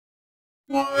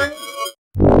Nicole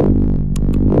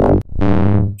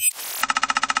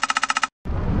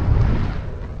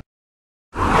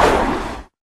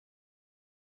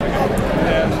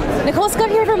Scott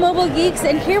here for Mobile Geeks,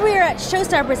 and here we are at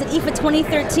Showstoppers at IFA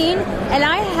 2013, and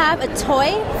I have a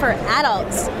toy for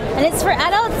adults. And it's for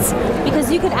adults because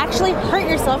you can actually hurt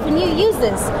yourself when you use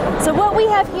this. So what we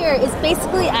have here is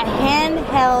basically a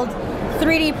handheld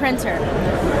 3D printer.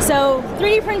 So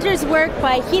 3D printers work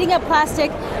by heating up plastic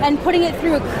and putting it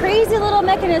through a crazy little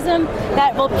mechanism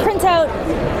that will print out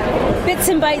bits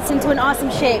and bytes into an awesome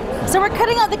shape. So we're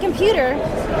cutting out the computer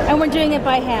and we're doing it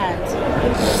by hand.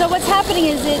 So what's happening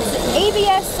is it's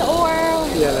ABS or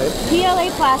PLA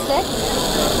plastic.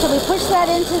 So we push that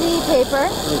into the paper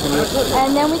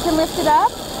and then we can lift it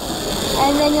up,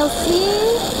 and then you'll see,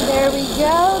 there we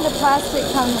go, the plastic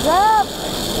comes up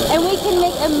and we can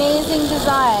make amazing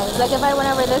designs. Like if I went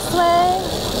over this way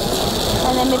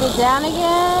and then maybe down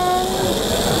again.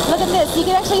 Look at this, you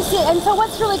can actually see it. And so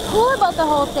what's really cool about the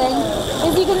whole thing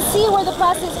is you can see where the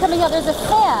plastic's coming out, there's a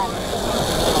fan.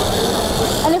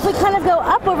 And if we kind of go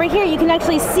up over here, you can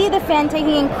actually see the fan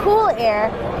taking in cool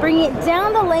air, bringing it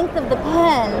down the length of the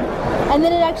pen, and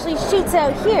then it actually shoots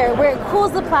out here where it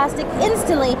cools the plastic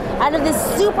instantly out of this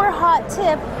super hot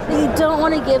tip that you don't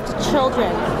want to give to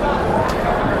children.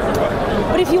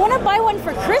 But if you want to buy one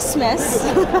for Christmas,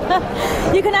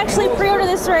 you can actually pre-order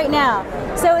this right now.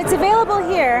 So it's available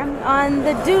here on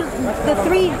the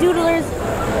 3Doodlers,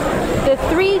 the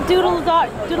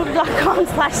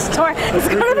 3Doodler.com/store. It's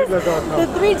kind of the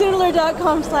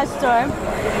 3Doodler.com/store.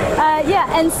 Yeah,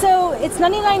 and so it's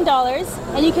 $99,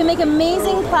 and you can make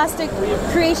amazing plastic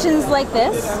creations like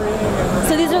this.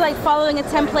 So these are like following a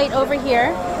template over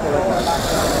here,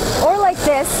 or like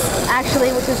this,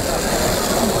 actually, which is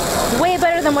way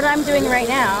better than what I'm doing right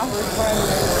now.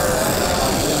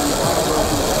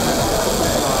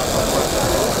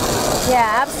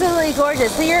 Yeah, absolutely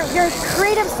gorgeous. So your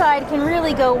creative side can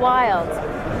really go wild.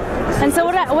 And so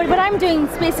what I'm doing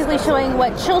is basically showing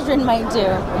what children might do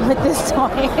with this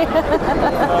toy.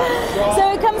 So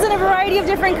it comes in a variety of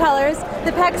different colors.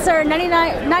 The packs are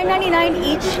 $9.99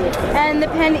 each, and the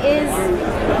pen is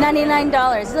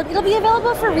 $99. It'll be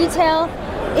available for retail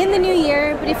in the new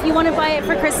year, but if you want to buy it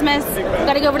for Christmas, you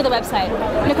gotta go over to the website.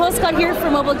 Nicole Scott here for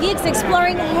Mobile Geeks,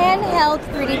 exploring handheld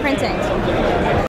 3D printing.